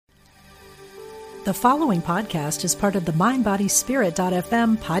The following podcast is part of the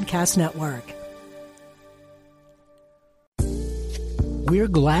MindBodySpirit.fm podcast network. We're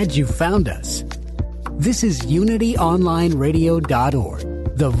glad you found us. This is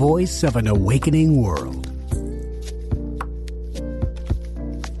UnityOnlineRadio.org, the voice of an awakening world.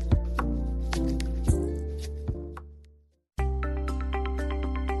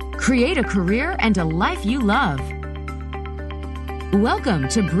 Create a career and a life you love. Welcome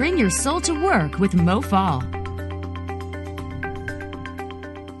to Bring Your Soul to Work with Mo Fall.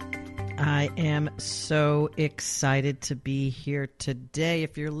 I am so excited to be here today.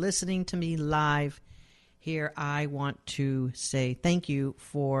 If you're listening to me live here, I want to say thank you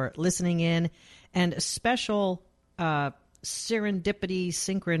for listening in, and a special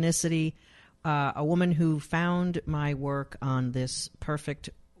synchronicity, a woman who found my work on this perfect,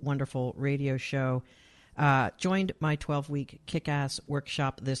 wonderful radio show joined my 12-week kick-ass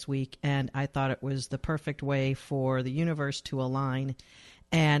workshop this week, and I thought it was the perfect way for the universe to align.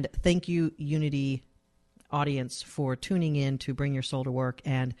 And thank you, Unity audience, for tuning in to Bring Your Soul to Work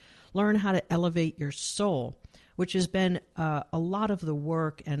and learn how to elevate your soul, which has been a lot of the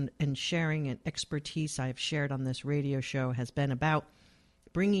work and sharing and expertise I've shared on this radio show has been about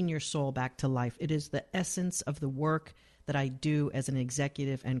bringing your soul back to life. It is the essence of the work that I do as an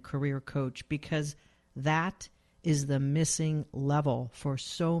executive and career coach, because that is the missing level for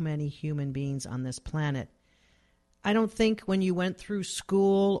so many human beings on this planet. I don't think when you went through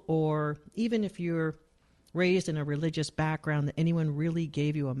school, or even if you're raised in a religious background, that anyone really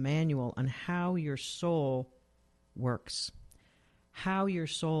gave you a manual on how your soul works, how your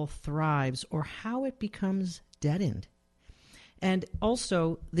soul thrives, or how it becomes deadened. And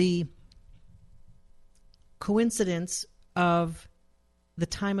also the coincidence of the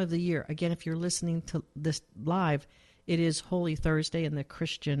time of the year. Again, if you're listening to this live, it is Holy Thursday in the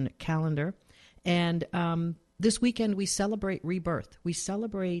Christian calendar. And this weekend we celebrate rebirth. We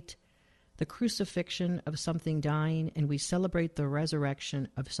celebrate the crucifixion of something dying, and we celebrate the resurrection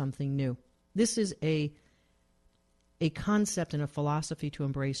of something new. This is a concept and a philosophy to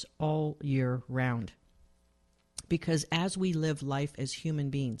embrace all year round. Because as we live life as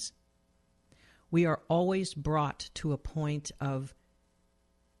human beings, we are always brought to a point of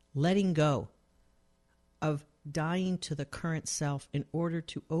letting go, of dying to the current self in order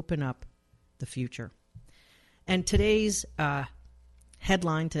to open up the future. And today's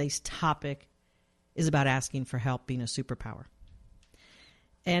headline, today's topic, is about asking for help being a superpower.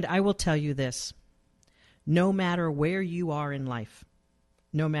 And I will tell you this: no matter where you are in life,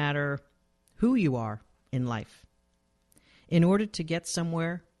 no matter who you are in life, in order to get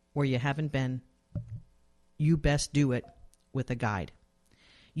somewhere where you haven't been, you best do it with a guide.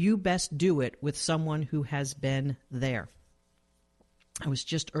 You best do it with someone who has been there. I was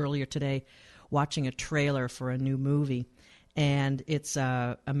just earlier today watching a trailer for a new movie, and it's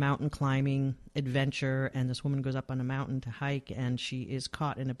a mountain climbing adventure, and this woman goes up on a mountain to hike, and she is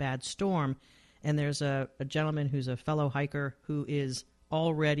caught in a bad storm, and there's a gentleman who's a fellow hiker who is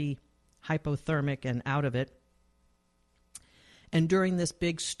already hypothermic and out of it. And during this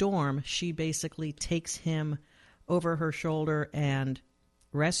big storm, she basically takes him over her shoulder and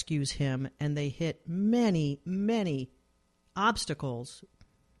rescues him, and they hit many, many obstacles,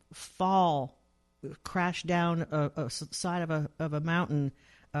 fall, crash down a side of a mountain,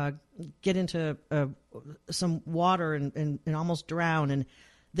 get into some water and almost drown. And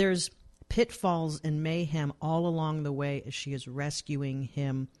there's pitfalls and mayhem all along the way as she is rescuing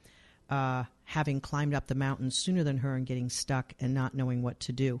him, having climbed up the mountain sooner than her and getting stuck and not knowing what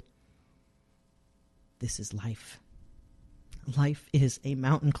to do. This is life. Life is a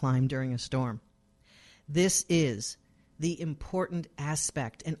mountain climb during a storm. This is the important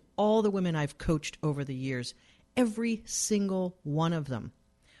aspect. And all the women I've coached over the years, every single one of them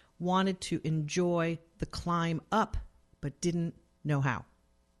wanted to enjoy the climb up, but didn't know how.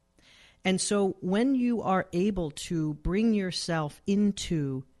 And so when you are able to bring yourself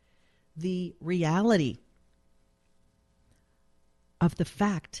into the reality of the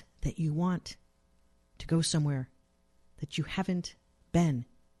fact that you want to go somewhere that you haven't been,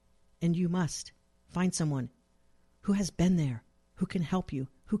 and you must find someone who has been there, who can help you,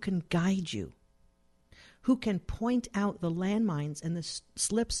 who can guide you, who can point out the landmines and the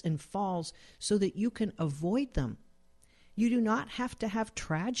slips and falls so that you can avoid them. You do not have to have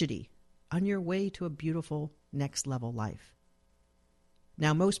tragedy on your way to a beautiful next level life.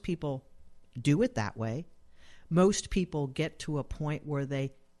 Now, most people do it that way. Most people get to a point where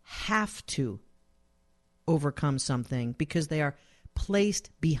they have to overcome something because they are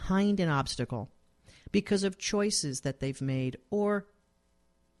placed behind an obstacle because of choices that they've made, or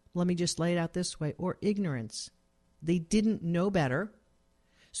let me just lay it out this way, or ignorance. They didn't know better,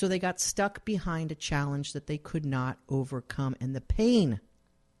 so they got stuck behind a challenge that they could not overcome, and the pain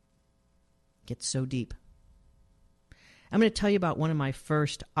gets so deep. I'm going to tell you about one of my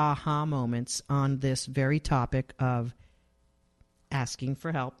first aha moments on this very topic of asking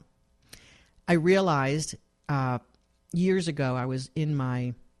for help. I realized years ago, I was in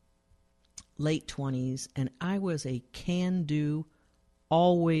my late 20s, and I was a can-do,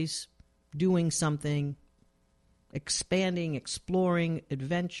 always doing something, expanding, exploring,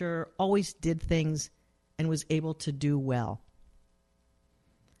 adventure, always did things and was able to do well.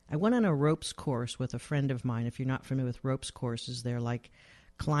 I went on a ropes course with a friend of mine. If you're not familiar with ropes courses, they're like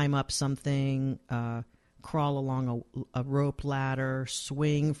climb up something, crawl along a rope ladder,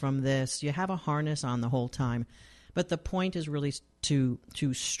 swing from this. You have a harness on the whole time. But the point is really to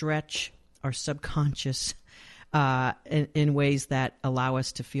stretch our subconscious in ways that allow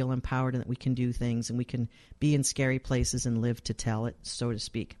us to feel empowered and that we can do things and we can be in scary places and live to tell it, so to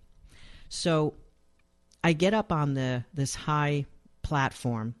speak. So I get up on this high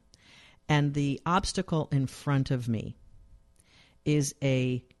platform, and the obstacle in front of me is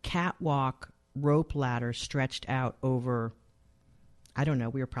a catwalk rope ladder stretched out over, I don't know,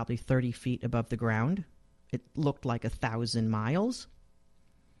 we were probably 30 feet above the ground. It looked like 1,000 miles.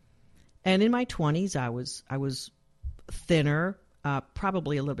 And in my 20s, I was thinner,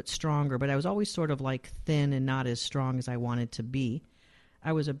 probably a little bit stronger, but I was always sort of like thin and not as strong as I wanted to be.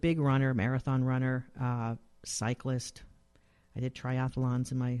 I was a big runner, marathon runner, cyclist. I did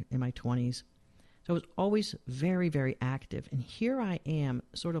triathlons in my 20s. So I was always very, very active. And here I am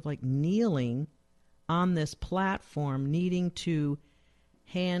sort of like kneeling on this platform, needing to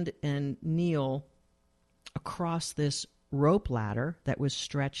hand and kneel across this rope ladder that was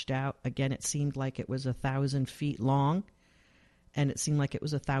stretched out. Again, it seemed like it was 1,000 feet long, and it seemed like it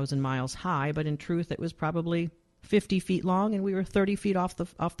was 1,000 miles high, but in truth, it was probably 50 feet long, and we were 30 feet off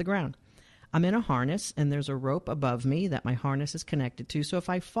the ground. I'm in a harness, and there's a rope above me that my harness is connected to, so if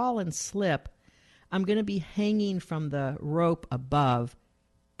I fall and slip, I'm going to be hanging from the rope above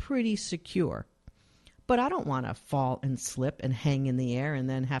pretty secure. But I don't want to fall and slip and hang in the air and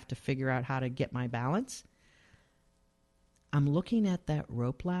then have to figure out how to get my balance. I'm looking at that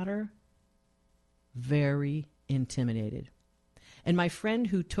rope ladder, very intimidated. And my friend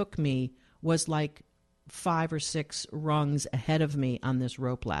who took me was like 5 or 6 rungs ahead of me on this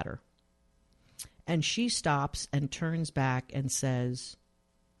rope ladder. And she stops and turns back and says,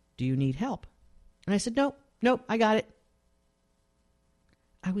 "Do you need help?" And I said, Nope, I got it.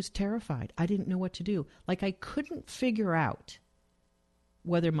 I was terrified. I didn't know what to do. Like I couldn't figure out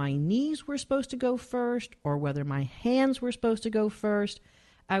whether my knees were supposed to go first or whether my hands were supposed to go first.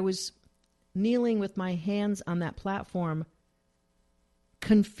 I was kneeling with my hands on that platform,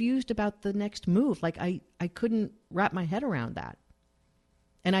 confused about the next move. Like I couldn't wrap my head around that.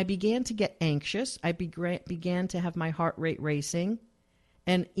 And I began to get anxious. I began to have my heart rate racing.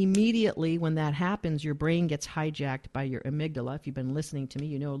 And immediately when that happens, your brain gets hijacked by your amygdala. If you've been listening to me,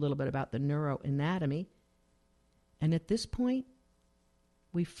 you know a little bit about the neuroanatomy. And at this point,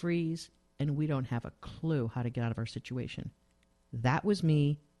 we freeze and we don't have a clue how to get out of our situation. That was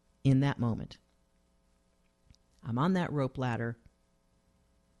me in that moment. I'm on that rope ladder,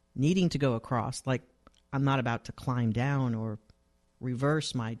 needing to go across, like I'm not about to climb down or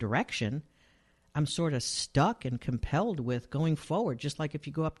reverse my direction. I'm sort of stuck and compelled with going forward, just like if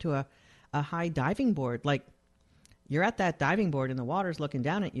you go up to a high diving board. Like you're at that diving board and the water's looking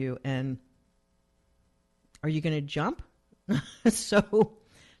down at you, and are you going to jump? So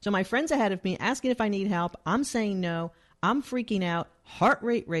my friend's ahead of me asking if I need help. I'm saying no. I'm freaking out, heart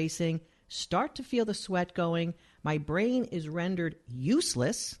rate racing, start to feel the sweat going. My brain is rendered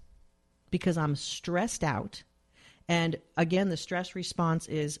useless because I'm stressed out. And again, the stress response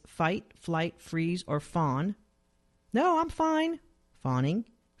is fight, flight, freeze, or fawn. No, I'm fine. Fawning,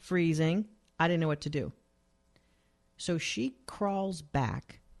 freezing. I didn't know what to do. So she crawls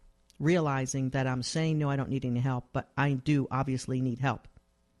back, realizing that I'm saying, no, I don't need any help, but I do obviously need help.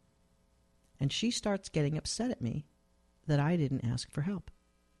 And she starts getting upset at me that I didn't ask for help.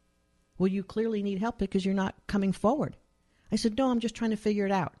 Well, you clearly need help because you're not coming forward. I said, no, I'm just trying to figure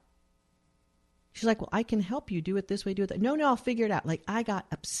it out. She's like, well, I can help you. Do it this way, do it that. No, I'll figure it out. Like, I got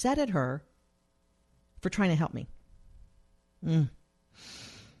upset at her for trying to help me.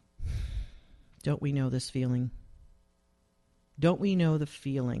 Don't we know this feeling? Don't we know the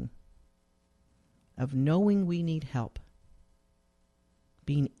feeling of knowing we need help?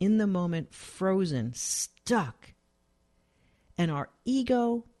 Being in the moment, frozen, stuck. And our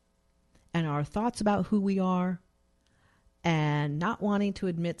ego and our thoughts about who we are and not wanting to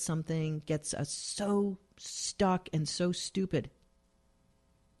admit something gets us so stuck and so stupid.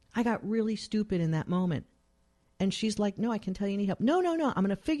 I got really stupid in that moment. And she's like, no, I can tell you need help. No. I'm going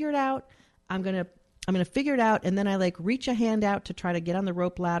to figure it out. I'm going to figure it out. And then I like reach a hand out to try to get on the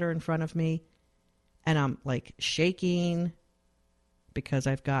rope ladder in front of me. And I'm like shaking because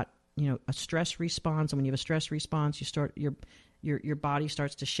I've got, a stress response. And when you have a stress response, your body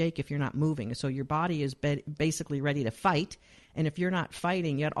starts to shake if you're not moving. So your body is basically ready to fight. And if you're not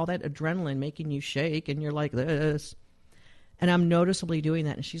fighting, you got all that adrenaline making you shake and you're like this. And I'm noticeably doing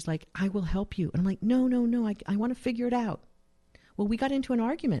that. And she's like, I will help you. And I'm like, no. I want to figure it out. Well, we got into an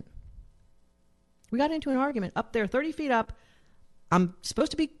argument. Up there, 30 feet up. I'm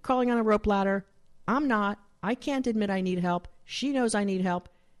supposed to be crawling on a rope ladder. I'm not. I can't admit I need help. She knows I need help.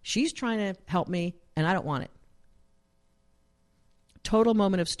 She's trying to help me, and I don't want it. Total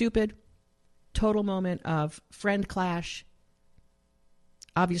moment of stupid. Total moment of friend clash.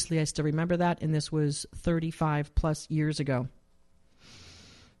 Obviously, I still remember that, and this was 35 plus years ago.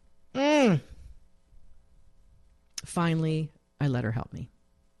 Finally, I let her help me.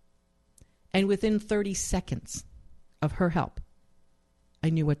 And within 30 seconds of her help,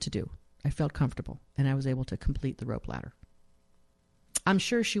 I knew what to do. I felt comfortable, and I was able to complete the rope ladder. I'm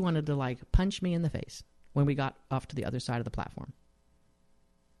sure she wanted to, punch me in the face when we got off to the other side of the platform.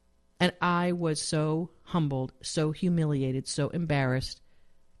 And I was so humbled, so humiliated, so embarrassed,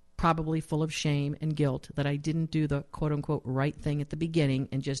 probably full of shame and guilt that I didn't do the quote-unquote right thing at the beginning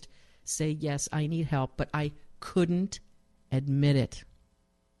and just say, yes, I need help, but I couldn't admit it.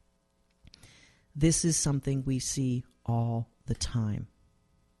 This is something we see all the time.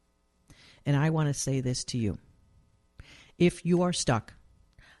 And I want to say this to you. If you are stuck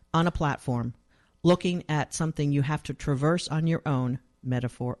on a platform looking at something you have to traverse on your own,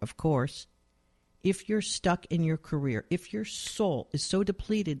 metaphor, of course, if you're stuck in your career, if your soul is so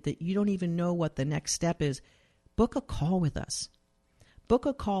depleted that you don't even know what the next step is, book a call with us. Book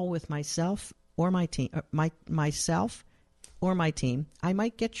a call with myself or my team. Myself or my team. I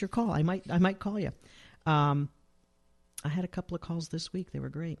might get your call. I might call you. I had a couple of calls this week. They were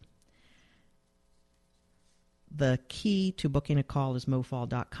great. The key to booking a call is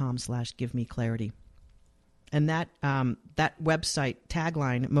mofall.com/givemeclarity. And that website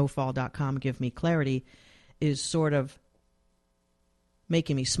tagline, mofall.com, give me clarity, is sort of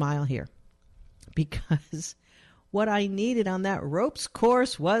making me smile here. Because what I needed on that ropes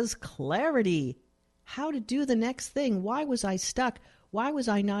course was clarity. How to do the next thing. Why was I stuck? Why was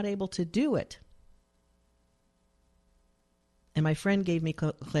I not able to do it? And my friend gave me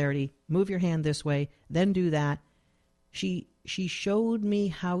clarity. Move your hand this way, then do that. She showed me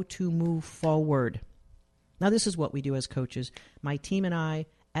how to move forward. Now, this is what we do as coaches. My team and I,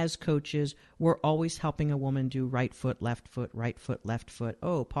 as coaches, we're always helping a woman do right foot, left foot, right foot, left foot.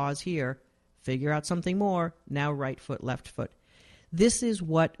 Oh, pause here. Figure out something more. Now right foot, left foot. This is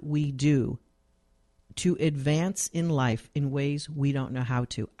what we do to advance in life in ways we don't know how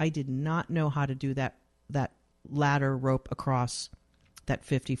to. I did not know how to do that ladder rope across that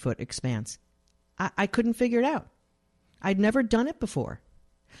 50-foot expanse. I couldn't figure it out. I'd never done it before.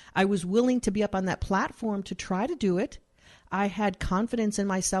 I was willing to be up on that platform to try to do it. I had confidence in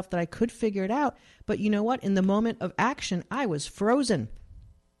myself that I could figure it out. But you know what? In the moment of action, I was frozen.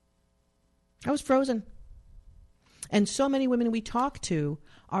 And so many women we talk to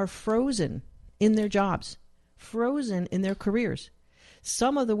are frozen in their jobs, frozen in their careers.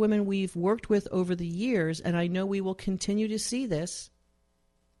 Some of the women we've worked with over the years, and I know we will continue to see this,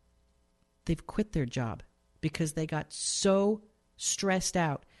 they've quit their job because they got so stressed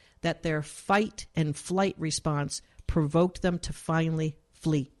out that their fight and flight response provoked them to finally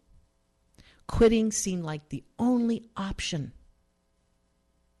flee. Quitting seemed like the only option.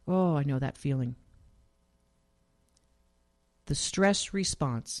 Oh, I know that feeling. The stress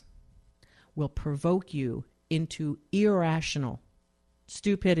response will provoke you into irrational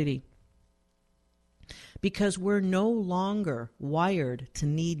stupidity because we're no longer wired to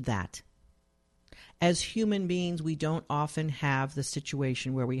need that. As human beings, we don't often have the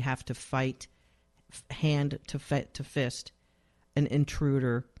situation where we have to fight hand to fist an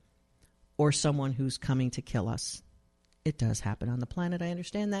intruder or someone who's coming to kill us. It does happen on the planet, I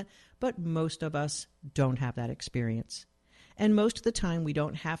understand that, but most of us don't have that experience. And most of the time, we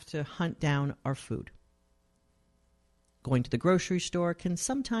don't have to hunt down our food. Going to the grocery store can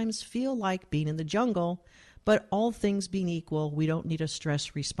sometimes feel like being in the jungle, but all things being equal, we don't need a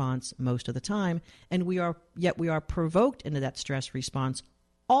stress response most of the time, and we are provoked into that stress response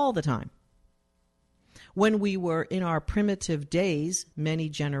all the time. When we were in our primitive days, many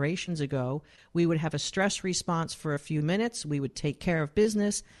generations ago, we would have a stress response for a few minutes, we would take care of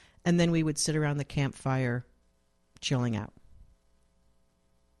business, and then we would sit around the campfire chilling out.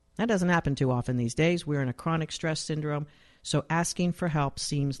 That doesn't happen too often these days. We're in a chronic stress syndrome, so asking for help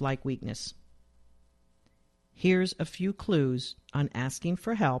seems like weakness. Here's a few clues on asking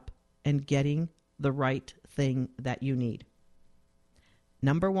for help and getting the right thing that you need.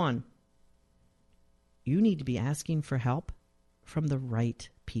 Number one, you need to be asking for help from the right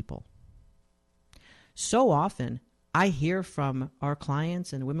people. So often, I hear from our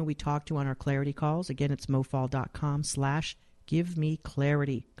clients and women we talk to on our clarity calls. Again, it's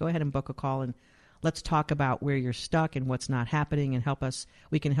mofall.com/give-me-clarity. Go ahead and book a call and let's talk about where you're stuck and what's not happening and help us.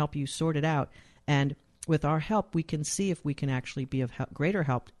 We can help you sort it out. And with our help, we can see if we can actually be of greater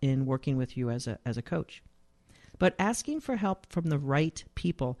help in working with you as a coach. But asking for help from the right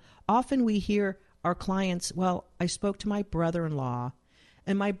people, often we hear our clients, well, I spoke to my brother-in-law,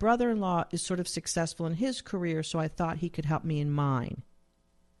 and my brother-in-law is sort of successful in his career, so I thought he could help me in mine.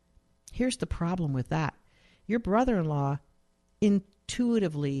 Here's the problem with that. Your brother-in-law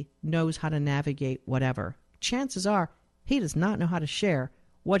intuitively knows how to navigate whatever. Chances are he does not know how to share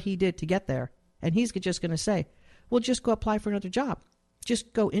what he did to get there, and he's just going to say, well, just go apply for another job.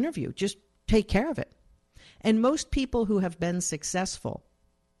 Just go interview. Just take care of it. And most people who have been successful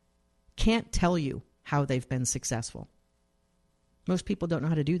can't tell you how they've been successful. Most people don't know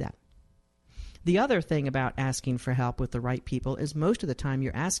how to do that. The other thing about asking for help with the right people is most of the time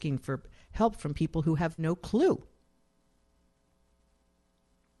you're asking for help from people who have no clue.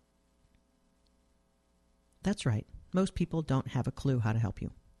 That's right. Most people don't have a clue how to help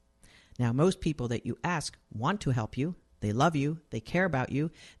you. Now, most people that you ask want to help you. They love you. They care about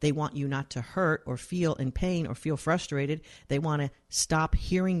you. They want you not to hurt or feel in pain or feel frustrated. They want to stop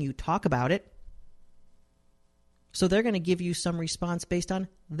hearing you talk about it. So they're going to give you some response based on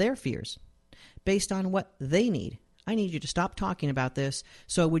their fears, based on what they need. I need you to stop talking about this,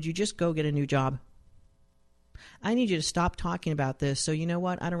 so would you just go get a new job? I need you to stop talking about this, so you know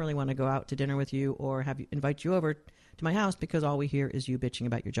what? I don't really want to go out to dinner with you or invite you over to my house because all we hear is you bitching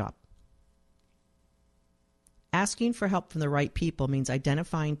about your job. Asking for help from the right people means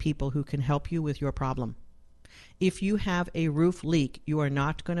identifying people who can help you with your problem. If you have a roof leak, you are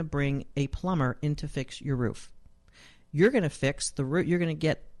not going to bring a plumber in to fix your roof. You're going to fix the roof. You're going to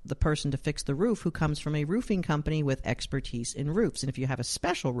get the person to fix the roof who comes from a roofing company with expertise in roofs. And if you have a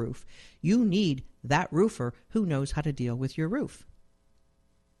special roof, you need that roofer who knows how to deal with your roof.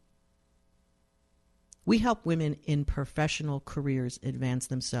 We help women in professional careers advance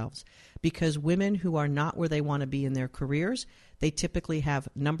themselves because women who are not where they want to be in their careers, they typically have,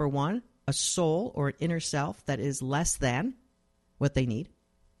 number one, a soul or an inner self that is less than what they need.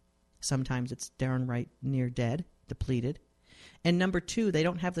 Sometimes it's downright near dead, depleted. And number two, they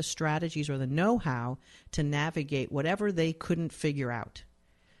don't have the strategies or the know-how to navigate whatever they couldn't figure out.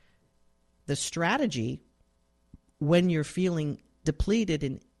 The strategy, when you're feeling depleted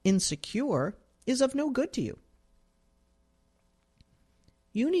and insecure, is of no good to you.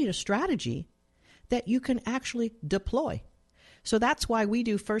 You need a strategy that you can actually deploy. So that's why we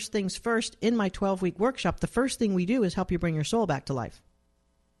do First Things First in my 12-week workshop. The first thing we do is help you bring your soul back to life.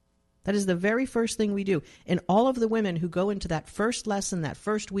 That is the very first thing we do. And all of the women who go into that first lesson, that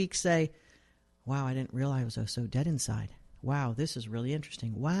first week say, wow, I didn't realize I was so dead inside. Wow, this is really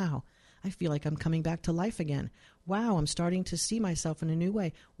interesting. Wow, I feel like I'm coming back to life again. Wow, I'm starting to see myself in a new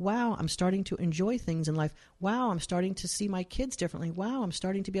way. Wow, I'm starting to enjoy things in life. Wow, I'm starting to see my kids differently. Wow, I'm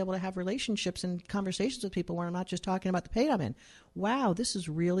starting to be able to have relationships and conversations with people where I'm not just talking about the pain I'm in. Wow, this is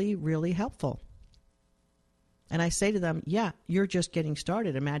really, really helpful. And I say to them, yeah, you're just getting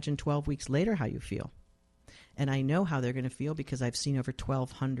started. Imagine 12 weeks later how you feel. And I know how they're going to feel because I've seen over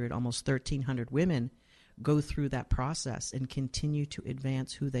 1,200, almost 1,300 women go through that process and continue to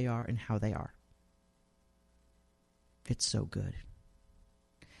advance who they are and how they are. It's so good.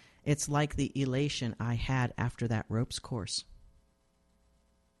 It's like the elation I had after that ropes course.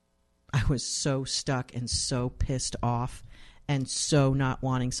 I was so stuck and so pissed off and so not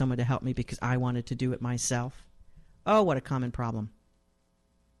wanting someone to help me because I wanted to do it myself. Oh, what a common problem.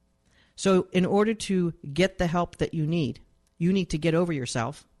 So in order to get the help that you need to get over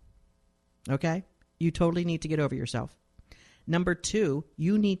yourself. Okay? You totally need to get over yourself. Number two,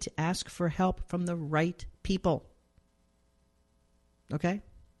 you need to ask for help from the right people. Okay?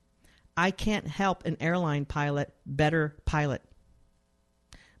 I can't help an airline pilot better pilot.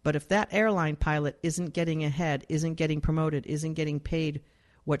 But if that airline pilot isn't getting ahead, isn't getting promoted, isn't getting paid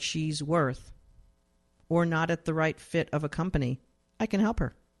what she's worth, or not at the right fit of a company, I can help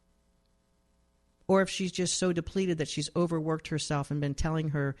her. Or if she's just so depleted that she's overworked herself and been telling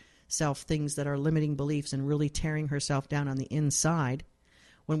herself things that are limiting beliefs and really tearing herself down on the inside,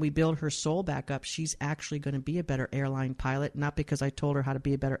 when we build her soul back up, she's actually going to be a better airline pilot, not because I told her how to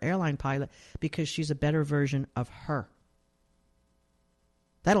be a better airline pilot, because she's a better version of her.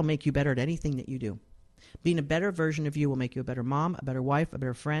 That'll make you better at anything that you do. Being a better version of you will make you a better mom, a better wife, a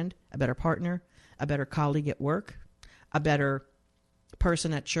better friend, a better partner, a better colleague at work, a better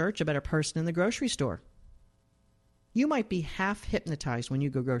person at church, a better person in the grocery store. You might be half hypnotized when you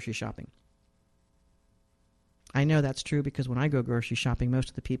go grocery shopping. I know that's true because when I go grocery shopping, most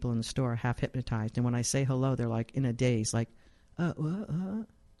of the people in the store are half hypnotized. And when I say hello, they're like in a daze, like,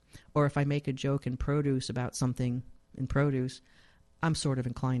 Or if I make a joke in produce about something in produce, I'm sort of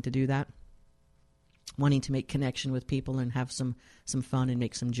inclined to do that. Wanting to make connection with people and have some fun and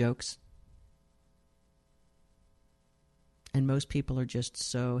make some jokes. And most people are just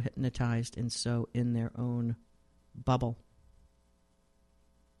so hypnotized and so in their own bubble.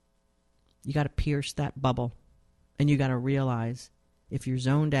 You got to pierce that bubble. And you got to realize if you're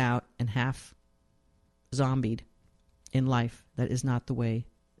zoned out and half zombied in life, that is not the way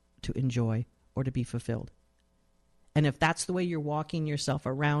to enjoy or to be fulfilled. And if that's the way you're walking yourself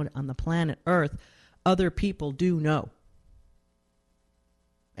around on the planet Earth, other people do know.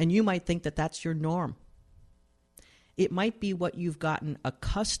 And you might think that that's your norm. It might be what you've gotten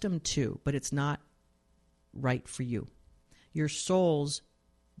accustomed to, but it's not right for you. Your soul's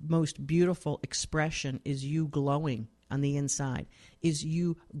most beautiful expression is you glowing on the inside, is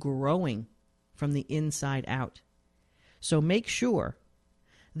you growing from the inside out. So make sure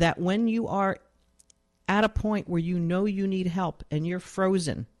that when you are at a point where you know you need help and you're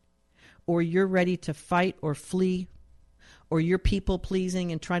frozen, or you're ready to fight or flee, or you're people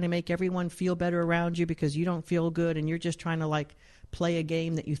pleasing and trying to make everyone feel better around you because you don't feel good and you're just trying to like play a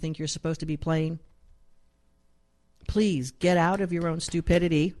game that you think you're supposed to be playing, please get out of your own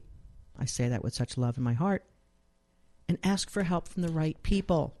stupidity. I say that with such love in my heart. And ask for help from the right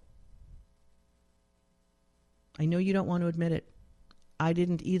people. I know you don't want to admit it. I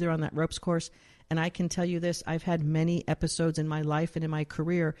didn't either on that ropes course. And I can tell you this, I've had many episodes in my life and in my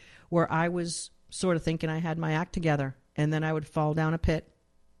career where I was sort of thinking I had my act together. And then I would fall down a pit.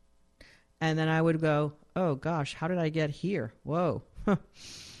 And then I would go, oh gosh, how did I get here? Whoa.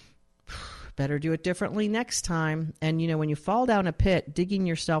 Better do it differently next time. And, you know, when you fall down a pit, digging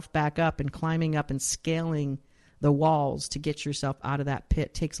yourself back up and climbing up and scaling the walls to get yourself out of that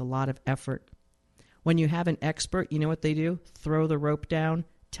pit takes a lot of effort. When you have an expert, you know what they do? Throw the rope down,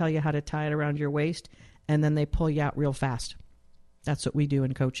 tell you how to tie it around your waist, and then they pull you out real fast. That's what we do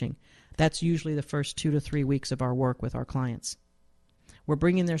in coaching. That's usually the first 2 to 3 weeks of our work with our clients. We're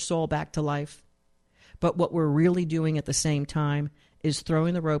bringing their soul back to life. But what we're really doing at the same time is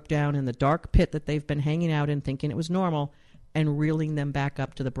throwing the rope down in the dark pit that they've been hanging out in thinking it was normal and reeling them back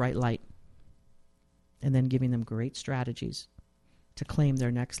up to the bright light. And then giving them great strategies to claim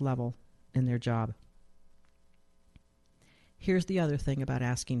their next level in their job. Here's the other thing about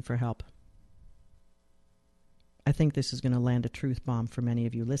asking for help. I think this is going to land a truth bomb for many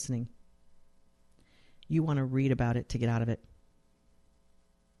of you listening. You want to read about it to get out of it.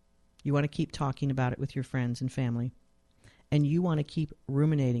 You want to keep talking about it with your friends and family. And you want to keep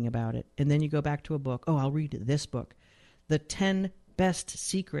ruminating about it. And then you go back to a book. Oh, I'll read this book. The 10 Best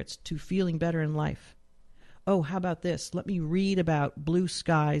Secrets to Feeling Better in Life. Oh, how about this? Let me read about blue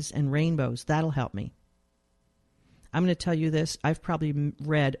skies and rainbows. That'll help me. I'm going to tell you this. I've probably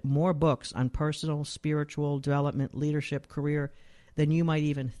read more books on personal, spiritual development, leadership, career than you might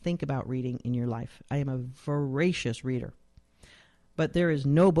even think about reading in your life. I am a voracious reader. But there is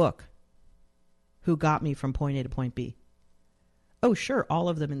no book who got me from point A to point B. Oh, sure, all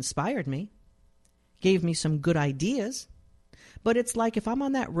of them inspired me, gave me some good ideas. But it's like if I'm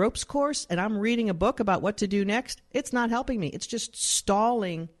on that ropes course and I'm reading a book about what to do next, it's not helping me. It's just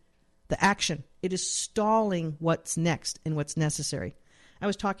stalling the action. It is stalling what's next and what's necessary. I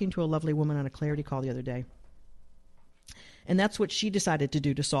was talking to a lovely woman on a clarity call the other day. And that's what she decided to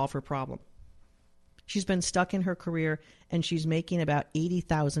do to solve her problem. She's been stuck in her career and she's making about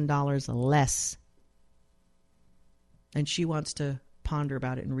 $80,000 less. And she wants to ponder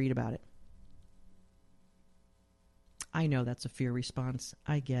about it and read about it. I know that's a fear response.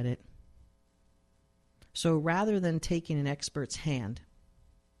 I get it. So rather than taking an expert's hand,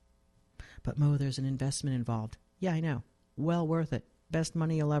 but Mo, there's an investment involved. Yeah, I know. Well worth it. Best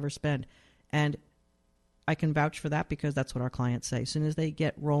money you'll ever spend. And I can vouch for that because that's what our clients say. As soon as they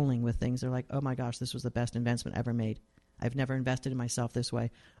get rolling with things, they're like, oh my gosh, this was the best investment ever made. I've never invested in myself this way.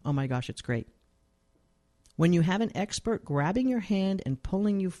 Oh my gosh, it's great. When you have an expert grabbing your hand and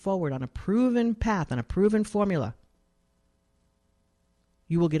pulling you forward on a proven path, on a proven formula,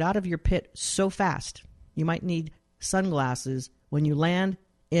 you will get out of your pit so fast. You might need sunglasses when you land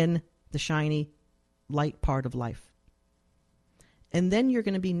in the shiny, light part of life. And then you're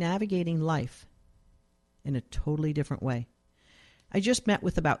going to be navigating life in a totally different way. I just met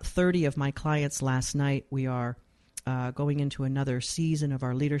with about 30 of my clients last night. We are going into another season of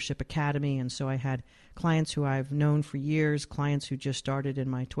our Leadership Academy, and so I had clients who I've known for years, clients who just started in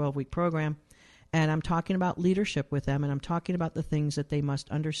my 12-week program, and I'm talking about leadership with them, and I'm talking about the things that they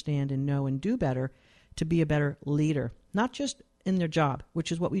must understand and know and do better to be a better leader, not just in their job,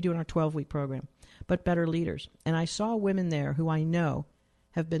 which is what we do in our 12-week program, but better leaders. And I saw women there who I know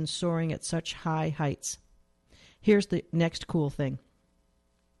have been soaring at such high heights. Here's the next cool thing.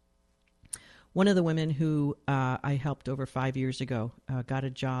 One of the women who I helped over 5 years ago got a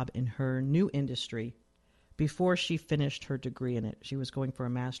job in her new industry before she finished her degree in it. She was going for a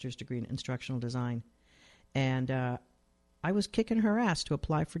master's degree in instructional design. And I was kicking her ass to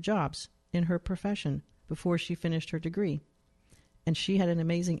apply for jobs in her profession before she finished her degree. And she had an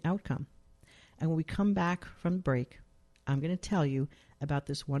amazing outcome. And when we come back from the break, I'm going to tell you about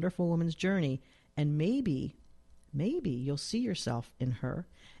this wonderful woman's journey, and maybe you'll see yourself in her.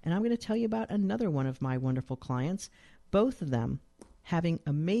 And I'm going to tell you about another one of my wonderful clients, both of them having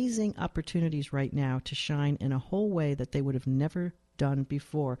amazing opportunities right now to shine in a whole way that they would have never done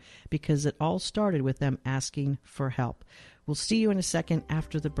before, because it all started with them asking for help. We'll see you in a second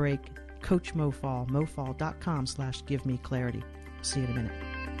after the break. Coach Mo Fall, mofall.com/givemeclarity. See you in a minute.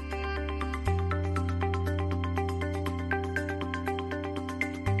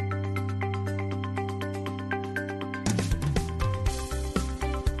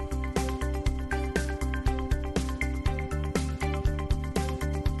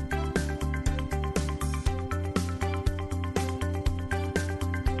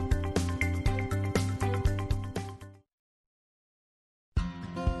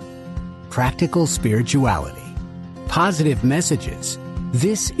 Practical spirituality, positive messages.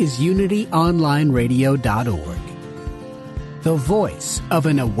 This is UnityOnlineRadio.org, the voice of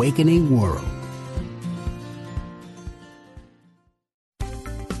an awakening world.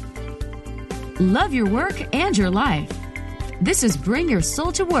 Love your work and your life. This is Bring Your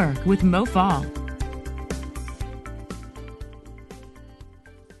Soul to Work with Mo Fall.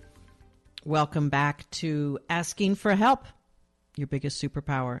 Welcome back to Asking for Help, your biggest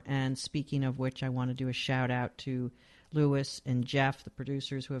superpower. And speaking of which, I want to do a shout out to Lewis and Jeff, the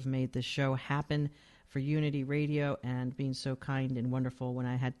producers who have made this show happen for Unity Radio and being so kind and wonderful when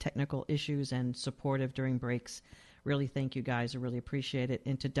I had technical issues and supportive during breaks. Really thank you guys. I really appreciate it.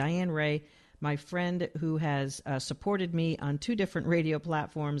 And to Diane Ray, my friend who has supported me on 2 different radio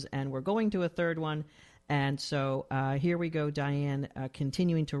platforms, and we're going to a third one. And so here we go, Diane,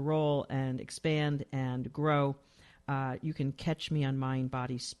 continuing to roll and expand and grow. You can catch me on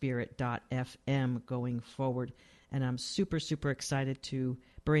mindbodyspirit.fm going forward. And I'm super, super excited to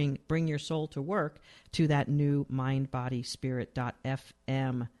bring your soul to work to that new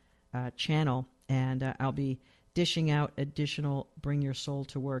mindbodyspirit.fm channel. And I'll be dishing out additional Bring Your Soul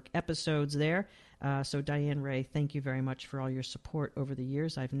to Work episodes there. So Diane Ray, thank you very much for all your support over the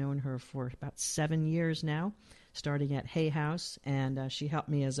years. I've known her for about 7 years now, starting at Hay House. And she helped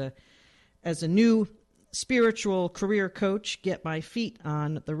me as a new spiritual career coach get my feet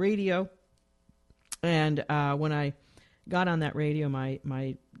on the radio. And when I got on that radio,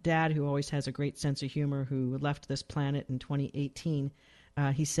 my dad, who always has a great sense of humor, who left this planet in 2018,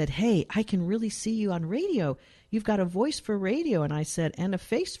 he said, "Hey, I can really see you on radio. You've got a voice for radio." And I said, "And a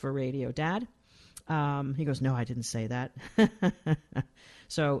face for radio, Dad." He goes, "No, I didn't say that."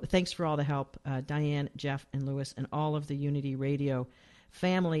 So thanks for all the help, Diane, Jeff, and Lewis, and all of the Unity Radio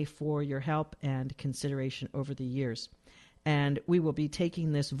family for your help and consideration over the years. And we will be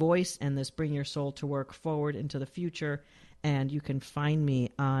taking this voice and this Bring Your Soul to Work forward into the future. And you can find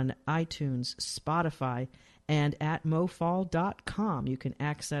me on iTunes, Spotify, and at mofall.com. You can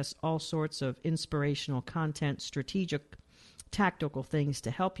access all sorts of inspirational content, strategic, tactical things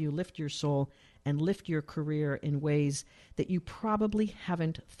to help you lift your soul and lift your career in ways that you probably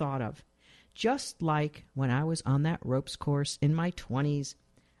haven't thought of. Just like when I was on that ropes course in my 20s,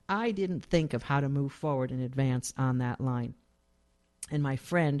 I didn't think of how to move forward and advance on that line. And my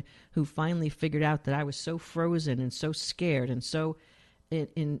friend, who finally figured out that I was so frozen and so scared and so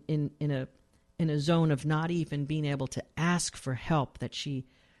in a zone of not even being able to ask for help, that she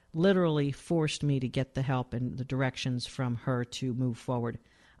literally forced me to get the help and the directions from her to move forward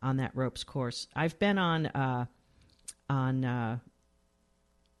on that ropes course. I've been on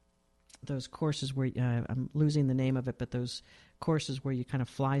those courses where I'm losing the name of it, but those courses where you kind of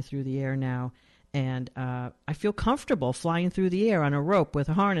fly through the air now. And I feel comfortable flying through the air on a rope with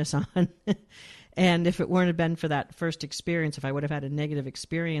a harness on. And if it weren't have been for that first experience, if I would have had a negative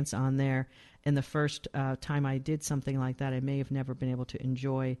experience on there in the first time I did something like that, I may have never been able to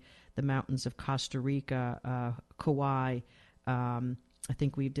enjoy the mountains of Costa Rica, Kauai. I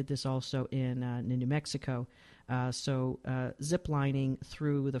think we did this also in New Mexico. So zip lining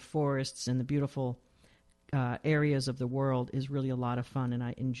through the forests and the beautiful areas of the world is really a lot of fun, and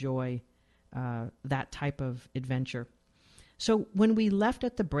I enjoy that type of adventure. So when we left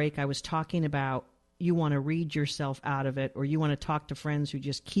at the break, I was talking about you want to read yourself out of it, or you want to talk to friends who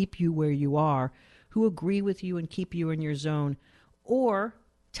just keep you where you are, who agree with you and keep you in your zone, or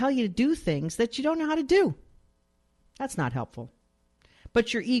tell you to do things that you don't know how to do. That's not helpful.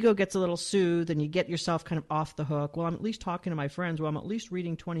 But your ego gets a little soothed and you get yourself kind of off the hook. Well, I'm at least talking to my friends. Well, I'm at least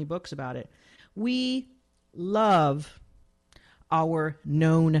reading 20 books about it. We love our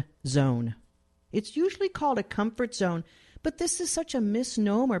known zone. It's usually called a comfort zone, but this is such a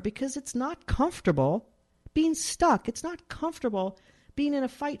misnomer because it's not comfortable being stuck. It's not comfortable being in a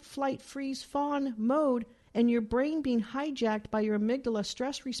fight, flight, freeze, fawn mode and your brain being hijacked by your amygdala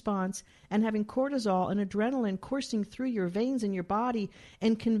stress response and having cortisol and adrenaline coursing through your veins in your body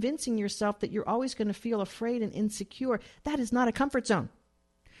and convincing yourself that you're always going to feel afraid and insecure. That is not a comfort zone.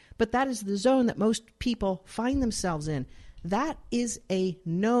 But that is the zone that most people find themselves in. That is a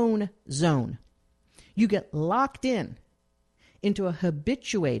known zone. You get locked into a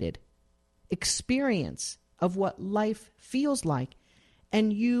habituated experience of what life feels like,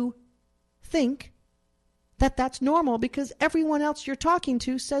 and you think that that's normal because everyone else you're talking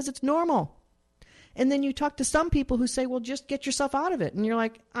to says it's normal. And then you talk to some people who say, well, just get yourself out of it. And you're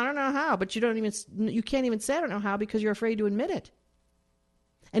like, I don't know how, but you can't even say I don't know how because you're afraid to admit it.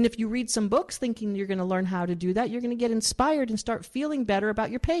 And if you read some books thinking you're going to learn how to do that, you're going to get inspired and start feeling better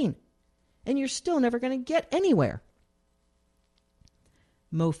about your pain. And you're still never going to get anywhere.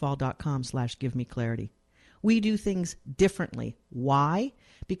 mofall.com/givemeclarity. We do things differently. Why?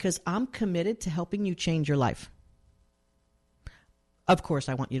 Because I'm committed to helping you change your life. Of course,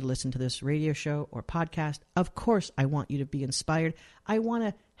 I want you to listen to this radio show or podcast. Of course, I want you to be inspired. I want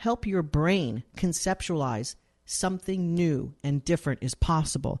to help your brain conceptualize something new and different is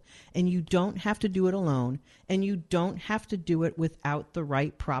possible. And you don't have to do it alone, and you don't have to do it without the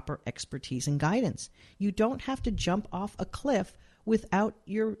right proper expertise and guidance. You don't have to jump off a cliff without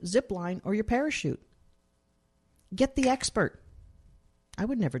your zip line or your parachute. Get the expert. I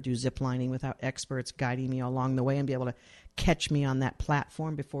would never do zip lining without experts guiding me along the way and be able to catch me on that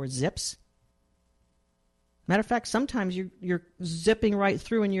platform before zips. Matter of fact, sometimes you're zipping right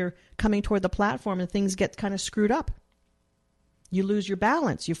through and you're coming toward the platform and things get kind of screwed up. You lose your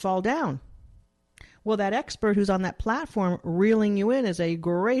balance. You fall down. Well, that expert who's on that platform reeling you in is a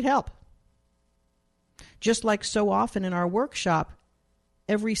great help. Just like so often in our workshop,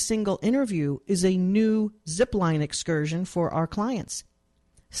 every single interview is a new zipline excursion for our clients.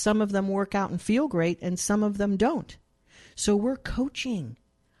 Some of them work out and feel great, and some of them don't. So we're coaching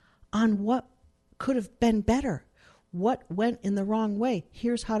on what could have been better, what went in the wrong way.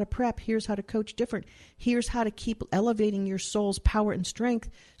 Here's how to prep. Here's how to coach different. Here's how to keep elevating your soul's power and strength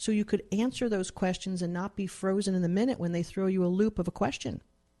so you could answer those questions and not be frozen in the minute when they throw you a loop of a question.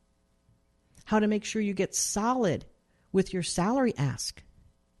 How to make sure you get solid with your salary ask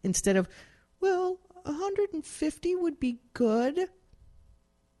instead of, well, 150 would be good.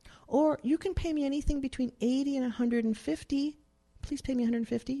 Or you can pay me anything between 80 and 150. Please pay me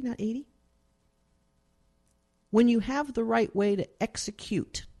 150, not 80. When you have the right way to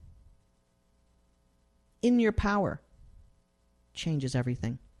execute in your power, changes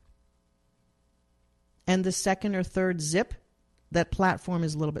everything. And the second or third zip, that platform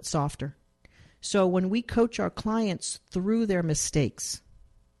is a little bit softer. So when we coach our clients through their mistakes,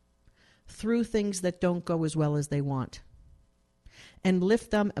 through things that don't go as well as they want, and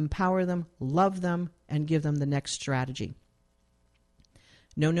lift them, empower them, love them, and give them the next strategy.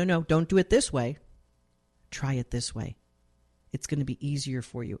 No, don't do it this way. Try it this way. It's going to be easier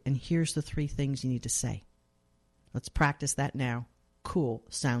for you. And here's the 3 things you need to say. Let's practice that now. Cool.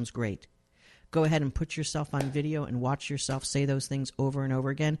 Sounds great. Go ahead and put yourself on video and watch yourself say those things over and over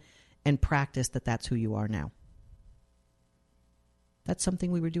again and practice that that's who you are now. That's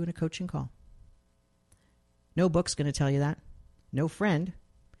something we would do in a coaching call. No book's going to tell you that. No friend.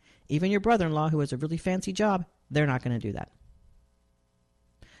 Even your brother-in-law who has a really fancy job, they're not going to do that.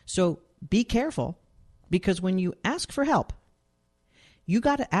 So be careful. Because when you ask for help, you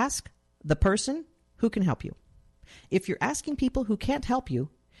got to ask the person who can help you. If you're asking people who can't help you,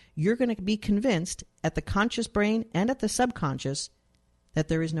 you're going to be convinced at the conscious brain and at the subconscious that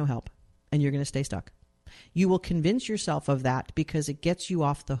there is no help, and you're going to stay stuck. You will convince yourself of that because it gets you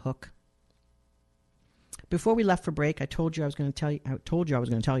off the hook. Before we left for break, I told you I was going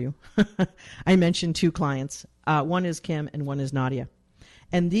to tell you. I mentioned 2 clients. One is Kim and one is Nadia.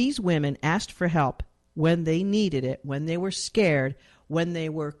 And these women asked for help when they needed it, when they were scared, when they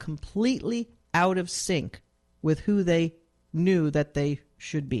were completely out of sync with who they knew that they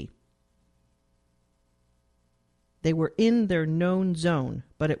should be. They were in their known zone,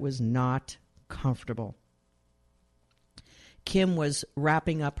 but it was not comfortable. Kim was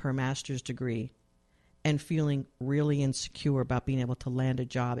wrapping up her master's degree and feeling really insecure about being able to land a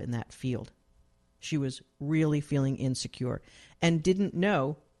job in that field. She was really feeling insecure and didn't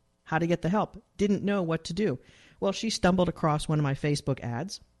know how to get the help, didn't know what to do. Well, she stumbled across one of my Facebook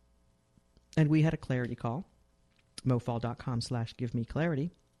ads, and we had a clarity call,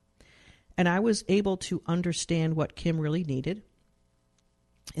 mofall.com/givemeclarity. And I was able to understand what Kim really needed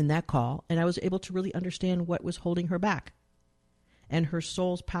in that call, and I was able to really understand what was holding her back. And her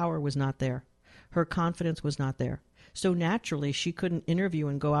soul's power was not there. Her confidence was not there. So naturally, she couldn't interview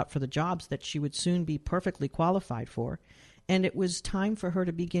and go out for the jobs that she would soon be perfectly qualified for. And it was time for her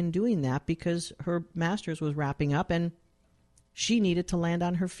to begin doing that because her master's was wrapping up and she needed to land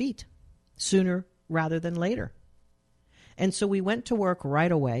on her feet sooner rather than later. And so we went to work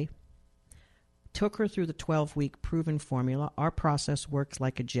right away, took her through the 12-week proven formula. Our process works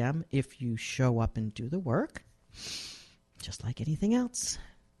like a gem if you show up and do the work, just like anything else.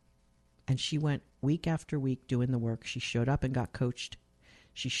 And she went week after week doing the work. She showed up and got coached.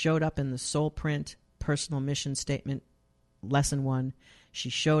 She showed up in the Soul Print personal mission statement, lesson 1. She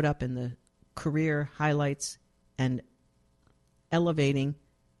showed up in the career highlights and elevating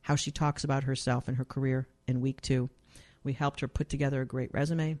how she talks about herself and her career in week 2. We helped her put together a great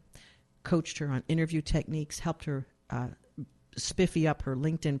resume, coached her on interview techniques, helped her spiffy up her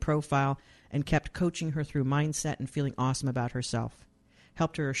LinkedIn profile, and kept coaching her through mindset and feeling awesome about herself.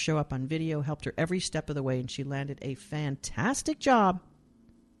 Helped her show up on video, helped her every step of the way, and she landed a fantastic job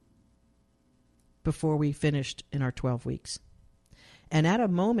before we finished in our 12 weeks. And at a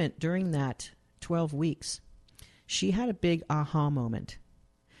moment during that 12 weeks, she had a big aha moment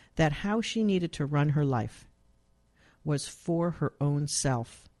that how she needed to run her life was for her own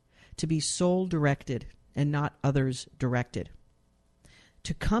self, to be soul-directed and not others-directed.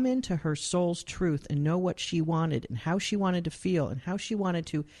 To come into her soul's truth and know what she wanted and how she wanted to feel and how she wanted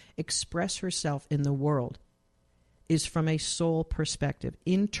to express herself in the world is from a soul perspective,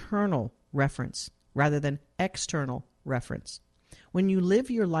 internal reference rather than external reference. When you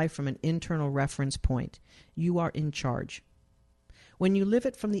live your life from an internal reference point, you are in charge. When you live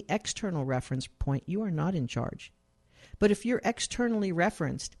it from the external reference point, you are not in charge. But if you're externally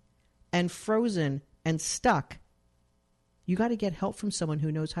referenced and frozen and stuck, you got to get help from someone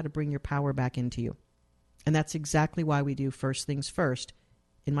who knows how to bring your power back into you. And that's exactly why we do First Things First.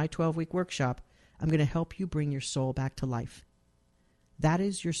 In my 12-week workshop, I'm going to help you bring your soul back to life. That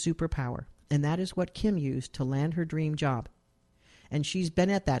is your superpower. And that is what Kim used to land her dream job. And she's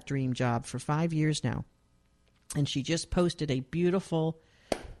been at that dream job for 5 years now. And she just posted a beautiful,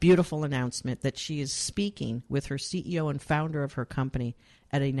 beautiful announcement that she is speaking with her CEO and founder of her company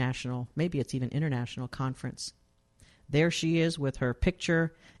at a national, maybe it's even international conference. There she is with her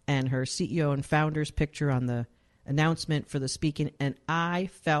picture and her CEO and founder's picture on the announcement for the speaking. And I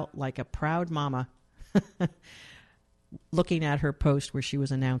felt like a proud mama looking at her post where she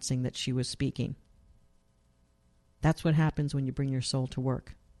was announcing that she was speaking. That's what happens when you bring your soul to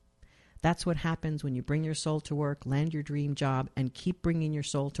work. That's what happens when you bring your soul to work, land your dream job, and keep bringing your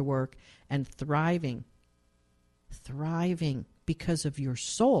soul to work and thriving because of your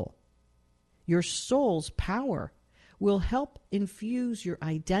soul. Your soul's power will help infuse your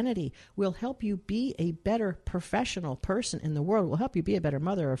identity, will help you be a better professional person in the world, will help you be a better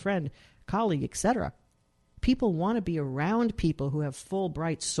mother, a friend, colleague, etc. People want to be around people who have full,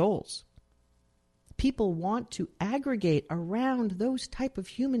 bright souls. People want to aggregate around those type of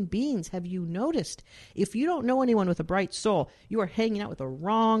human beings. Have you noticed? If you don't know anyone with a bright soul, you are hanging out with the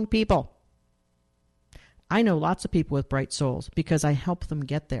wrong people. I know lots of people with bright souls because I help them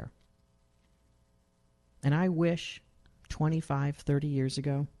get there. And I wish 25, 30 years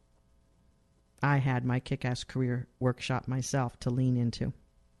ago, I had my kick-ass career workshop myself to lean into.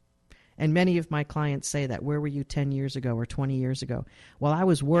 And many of my clients say that, where were you 10 years ago or 20 years ago? Well, I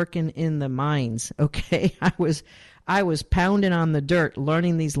was working in the mines, okay? I was pounding on the dirt,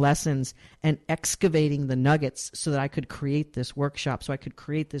 learning these lessons and excavating the nuggets so that I could create this workshop, so I could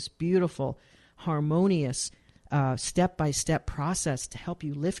create this beautiful, harmonious step-by-step process to help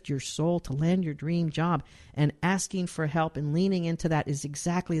you lift your soul, to land your dream job. And asking for help and leaning into that is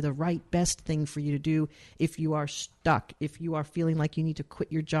exactly the right, best thing for you to do if you are stuck, if you are feeling like you need to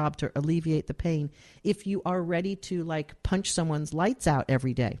quit your job to alleviate the pain, if you are ready to like punch someone's lights out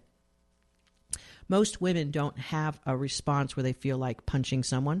every day. Most women don't have a response where they feel like punching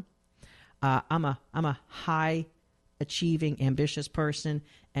someone. I'm a high achieving, ambitious person,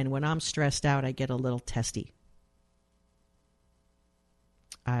 and when I'm stressed out, I get a little testy.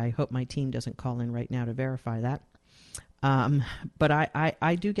 I hope my team doesn't call in right now to verify that. But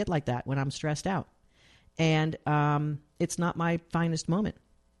I do get like that when I'm stressed out. And it's not my finest moment.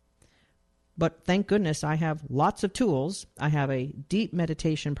 But thank goodness I have lots of tools. I have a deep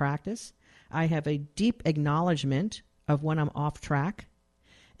meditation practice. I have a deep acknowledgement of when I'm off track.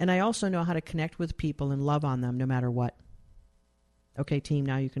 And I also know how to connect with people and love on them no matter what. Okay, team,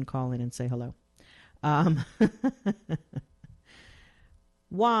 now you can call in and say hello.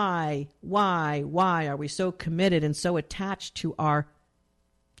 Why are we so committed and so attached to our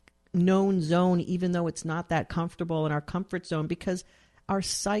known zone, even though it's not that comfortable in our comfort zone? Because our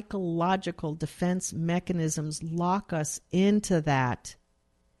psychological defense mechanisms lock us into that.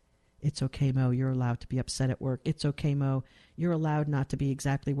 It's okay, Mo, you're allowed to be upset at work. It's okay, Mo, you're allowed not to be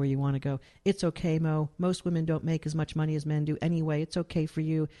exactly where you want to go. It's okay, Mo, most women don't make as much money as men do anyway. It's okay for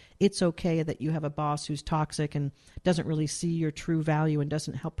you. It's okay that you have a boss who's toxic and doesn't really see your true value and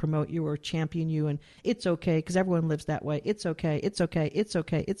doesn't help promote you or champion you. And it's okay because everyone lives that way. It's okay, it's okay, it's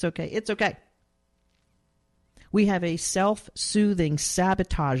okay, it's okay, it's okay. We have a self-soothing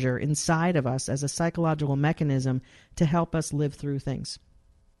sabotager inside of us as a psychological mechanism to help us live through things.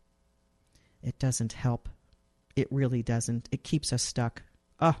 It doesn't help. It really doesn't. It keeps us stuck.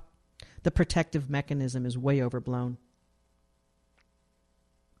 The protective mechanism is way overblown.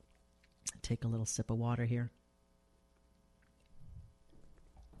 Take a little sip of water here.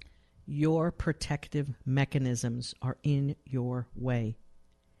 Your protective mechanisms are in your way.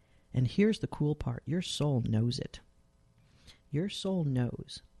 And here's the cool part. Your soul knows it. Your soul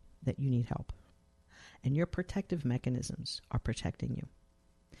knows that you need help. And your protective mechanisms are protecting you.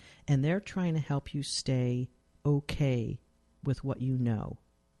 And they're trying to help you stay okay with what you know,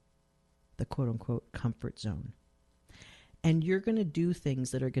 the quote-unquote comfort zone. And you're going to do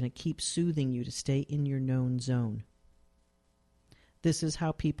things that are going to keep soothing you to stay in your known zone. This is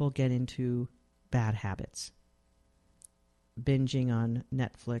how people get into bad habits. Binging on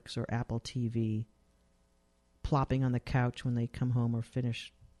Netflix or Apple TV, plopping on the couch when they come home or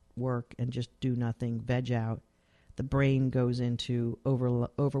finish work and just do nothing, veg out. The brain goes into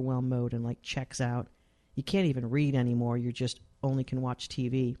overwhelm mode and like checks out. You can't even read anymore. You just only can watch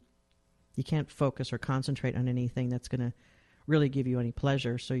TV. You can't focus or concentrate on anything that's going to really give you any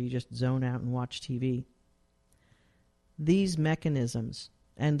pleasure, so you just zone out and watch TV. These mechanisms,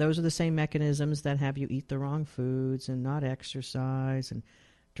 and those are the same mechanisms that have you eat the wrong foods and not exercise and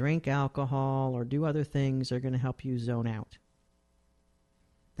drink alcohol or do other things, are going to help you zone out.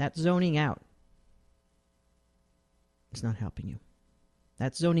 That zoning out is not helping you.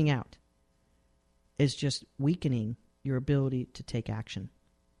 That zoning out is just weakening your ability to take action.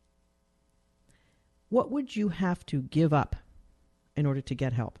 What would you have to give up in order to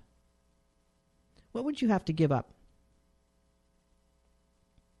get help? What would you have to give up?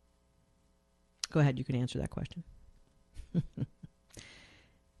 Go ahead, you can answer that question.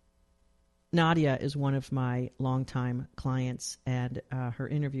 Nadia is one of my longtime clients, and her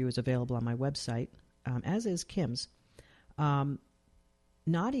interview is available on my website, as is Kim's.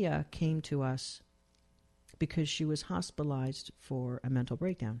 Nadia came to us because she was hospitalized for a mental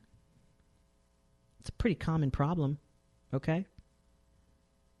breakdown. It's a pretty common problem, okay?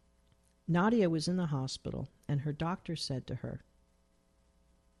 Nadia was in the hospital, and her doctor said to her,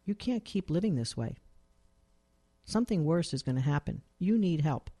 "You can't keep living this way. Something worse is going to happen. You need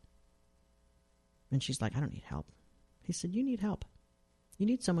help." And she's like, "I don't need help." He said, "You need help. You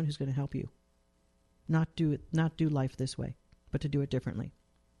need someone who's going to help you. Not do life this way, but to do it differently."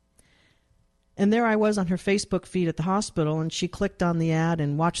 And there I was on her Facebook feed at the hospital, and she clicked on the ad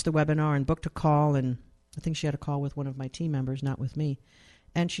and watched the webinar and booked a call, and I think she had a call with one of my team members, not with me.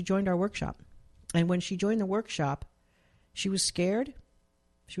 And she joined our workshop. And when she joined the workshop, she was scared,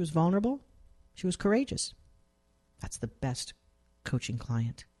 she was vulnerable, she was courageous. That's the best coaching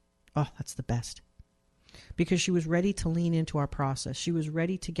client. Oh, that's the best. Because she was ready to lean into our process. She was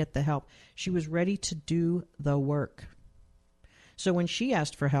ready to get the help. She was ready to do the work. So when she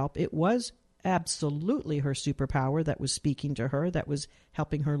asked for help, it was absolutely her superpower that was speaking to her, that was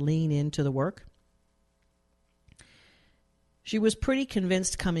helping her lean into the work. She was pretty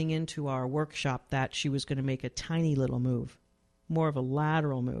convinced coming into our workshop that she was going to make a tiny little move, more of a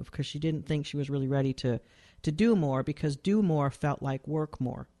lateral move, because she didn't think she was really ready to do more, because do more felt like work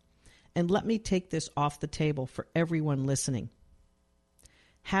more. And let me take this off the table for everyone listening.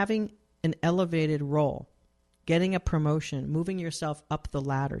 Having an elevated role, getting a promotion, moving yourself up the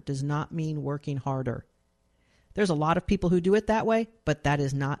ladder does not mean working harder. There's a lot of people who do it that way, but that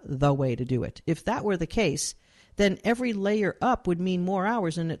is not the way to do it. If that were the case, then every layer up would mean more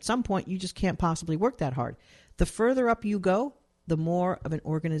hours, and at some point you just can't possibly work that hard. The further up you go, the more of an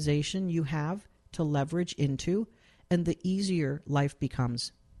organization you have to leverage into, and the easier life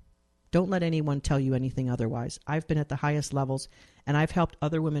becomes. Don't let anyone tell you anything otherwise. I've been at the highest levels, and I've helped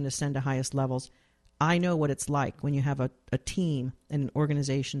other women ascend to highest levels. I know what it's like when you have a team and an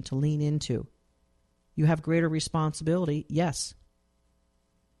organization to lean into. You have greater responsibility, yes,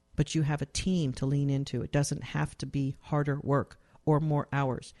 but you have a team to lean into. It doesn't have to be harder work or more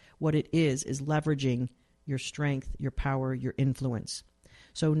hours. What it is leveraging your strength, your power, your influence.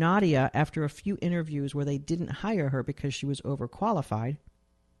 So Nadia, after a few interviews where they didn't hire her because she was overqualified,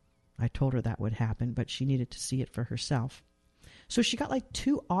 I told her that would happen, but she needed to see it for herself. So she got like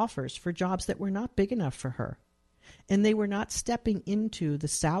 2 offers for jobs that were not big enough for her. And they were not stepping into the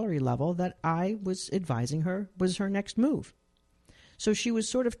salary level that I was advising her was her next move. So she was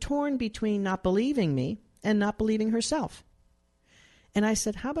sort of torn between not believing me and not believing herself. And I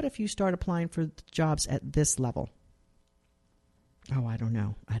said, how about if you start applying for jobs at this level? Oh, I don't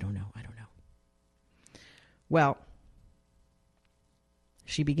know. Well,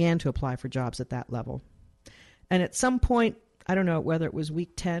 she began to apply for jobs at that level. And at some point, I don't know whether it was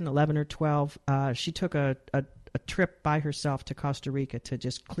week 10, 11, or 12, she took a trip by herself to Costa Rica to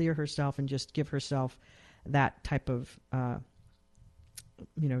just clear herself and just give herself that type of,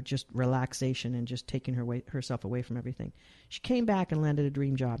 just relaxation and just taking herself away from everything. She came back and landed a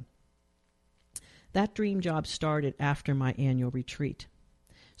dream job. That dream job started after my annual retreat.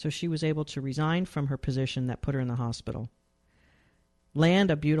 So she was able to resign from her position that put her in the hospital,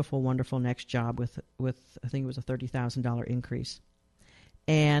 land a beautiful, wonderful next job with I think it was a $30,000 increase,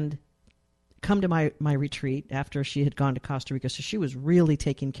 and come to my retreat after she had gone to Costa Rica. So she was really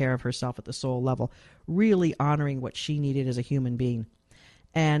taking care of herself at the soul level, really honoring what she needed as a human being.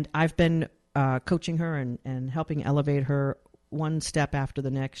 And I've been coaching her and helping elevate her one step after the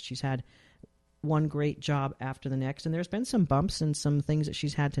next. She's had one great job after the next, and there's been some bumps and some things that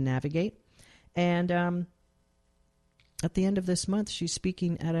she's had to navigate. And at the end of this month, she's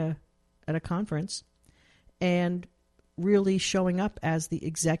speaking at a conference and really showing up as the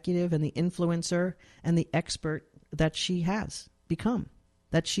executive and the influencer and the expert that she has become,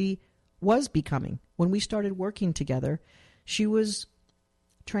 that she was becoming. When we started working together, she was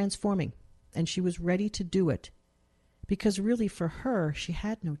transforming, and she was ready to do it because really for her, she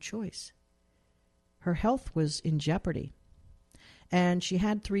had no choice. Her health was in jeopardy, and she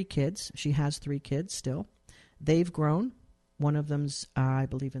had 3 kids. She has 3 kids still. They've grown. One of them's, I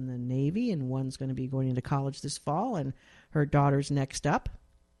believe, in the Navy, and one's going to be going into college this fall, and her daughter's next up.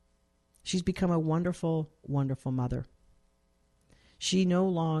 She's become a wonderful, wonderful mother. She no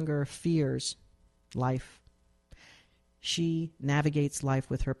longer fears life. She navigates life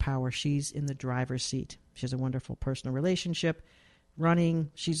with her power. She's in the driver's seat. She has a wonderful personal relationship,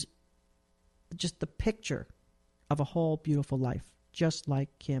 running. She's just the picture of a whole beautiful life, just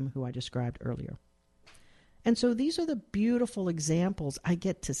like Kim, who I described earlier. And so these are the beautiful examples I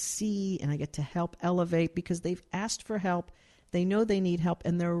get to see and I get to help elevate because they've asked for help. They know they need help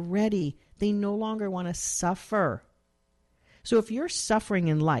and they're ready. They no longer want to suffer. So if you're suffering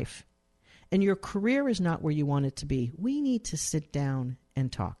in life and your career is not where you want it to be, we need to sit down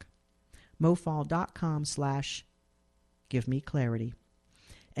and talk. mofall.com/give-me-clarity.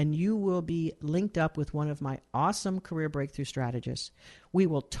 And you will be linked up with one of my awesome career breakthrough strategists. We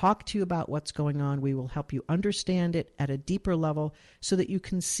will talk to you about what's going on. We will help you understand it at a deeper level so that you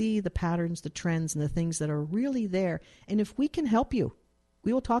can see the patterns, the trends, and the things that are really there. And if we can help you,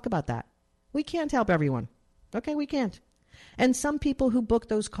 we will talk about that. We can't help everyone. Okay, we can't. And some people who book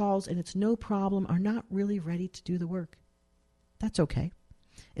those calls, and it's no problem, are not really ready to do the work. That's okay.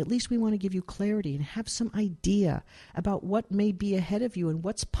 At least we want to give you clarity and have some idea about what may be ahead of you and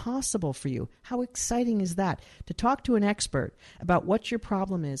what's possible for you. How exciting is that? To talk to an expert about what your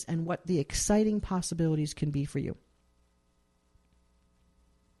problem is and what the exciting possibilities can be for you.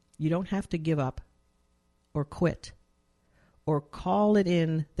 You don't have to give up or quit or call it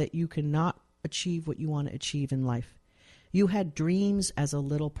in that you cannot achieve what you want to achieve in life. You had dreams as a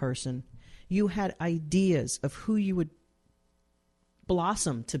little person. You had ideas of who you would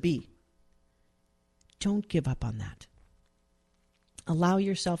blossom to be. Don't give up on that. Allow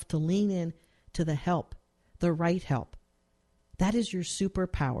yourself to lean in to the help, the right help. That is your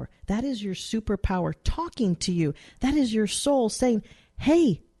superpower. That is your superpower talking to you. That is your soul saying,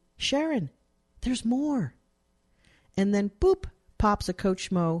 hey, Sharon, there's more. And then boop, pops a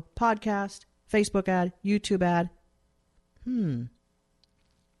Coach Mo podcast, Facebook ad, YouTube ad.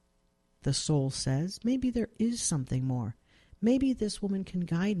 The soul says, maybe there is something more. Maybe this woman can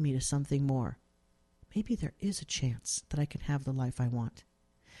guide me to something more. Maybe there is a chance that I can have the life I want.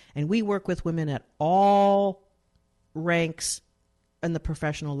 And we work with women at all ranks in the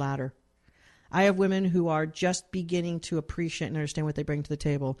professional ladder. I have women who are just beginning to appreciate and understand what they bring to the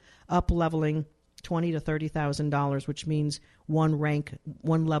table, up-leveling $20,000 to $30,000, which means one rank,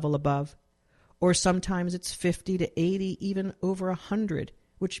 one level above. Or sometimes it's 50 to 80, even over 100,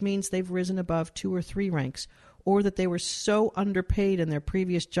 which means they've risen above 2 or 3 ranks, or that they were so underpaid in their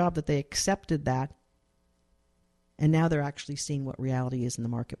previous job that they accepted that, and now they're actually seeing what reality is in the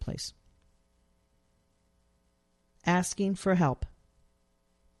marketplace. Asking for help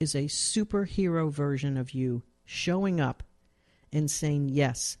is a superhero version of you showing up and saying,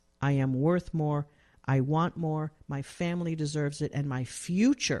 yes, I am worth more, I want more, my family deserves it, and my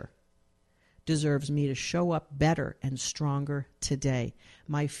future deserves me to show up better and stronger today.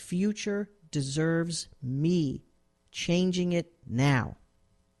 My future deserves me changing it now.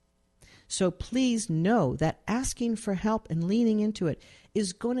 So please know that asking for help and leaning into it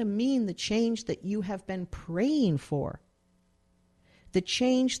is going to mean the change that you have been praying for. The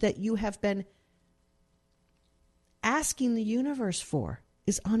change that you have been asking the universe for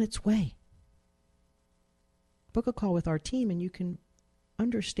is on its way. Book a call with our team and you can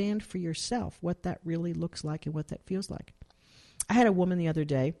understand for yourself what that really looks like and what that feels like. I had a woman the other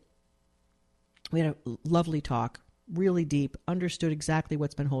day. We had a lovely talk, really deep, understood exactly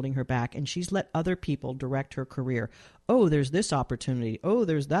what's been holding her back, and she's let other people direct her career. Oh, there's this opportunity. Oh,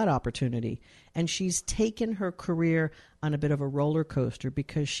 there's that opportunity. And she's taken her career on a bit of a roller coaster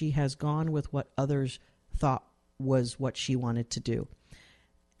because she has gone with what others thought was what she wanted to do.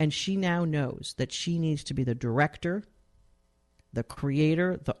 And she now knows that she needs to be the director, the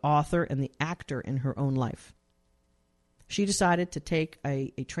creator, the author, and the actor in her own life. She decided to take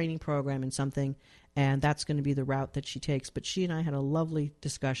a training program in something, and that's going to be the route that she takes. But she and I had a lovely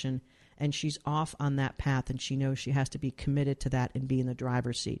discussion, and she's off on that path, and she knows she has to be committed to that and be in the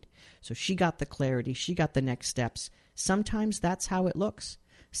driver's seat. So she got the clarity. She got the next steps. Sometimes that's how it looks.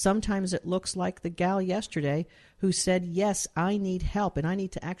 Sometimes it looks like the gal yesterday who said, yes, I need help, and I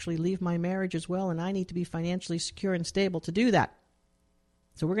need to actually leave my marriage as well, and I need to be financially secure and stable to do that.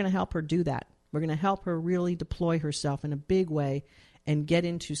 So we're going to help her do that. We're going to help her really deploy herself in a big way and get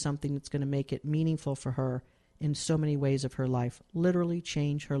into something that's going to make it meaningful for her in so many ways of her life, literally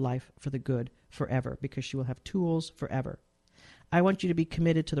change her life for the good forever, because she will have tools forever. I want you to be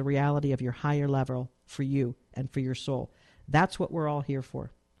committed to the reality of your higher level for you and for your soul. That's what we're all here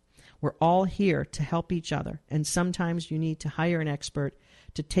for. We're all here to help each other, and sometimes you need to hire an expert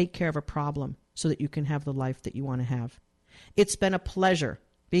to take care of a problem so that you can have the life that you want to have. It's been a pleasure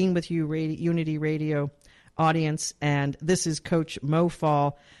being with you, Unity Radio audience, and this is Coach Mo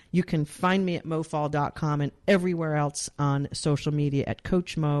Fall. You can find me at mofall.com and everywhere else on social media at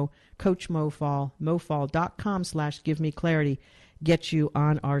Coach Mo, Coach Mo Fall, mofall.com/givemeclarity. Get you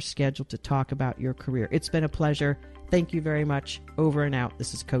on our schedule to talk about your career. It's been a pleasure. Thank you very much. Over and out.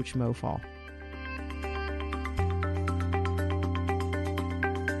 This is Coach Mo Fall.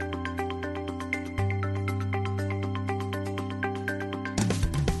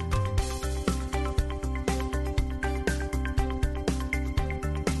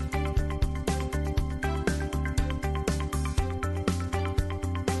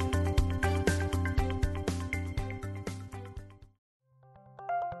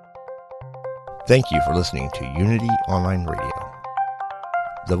 Thank you for listening to Unity Online Radio,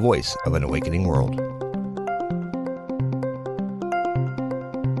 the voice of an awakening world.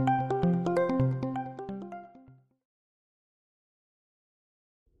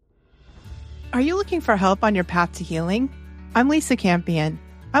 Are you looking for help on your path to healing? I'm Lisa Campion.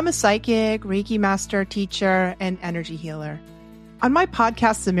 I'm a psychic, Reiki master, teacher, and energy healer. On my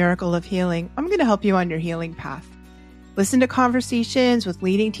podcast, The Miracle of Healing, I'm going to help you on your healing path. Listen to conversations with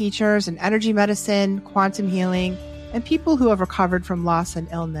leading teachers in energy medicine, quantum healing, and people who have recovered from loss and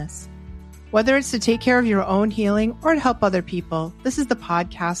illness. Whether it's to take care of your own healing or to help other people, this is the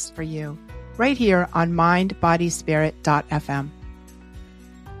podcast for you, right here on mindbodyspirit.fm.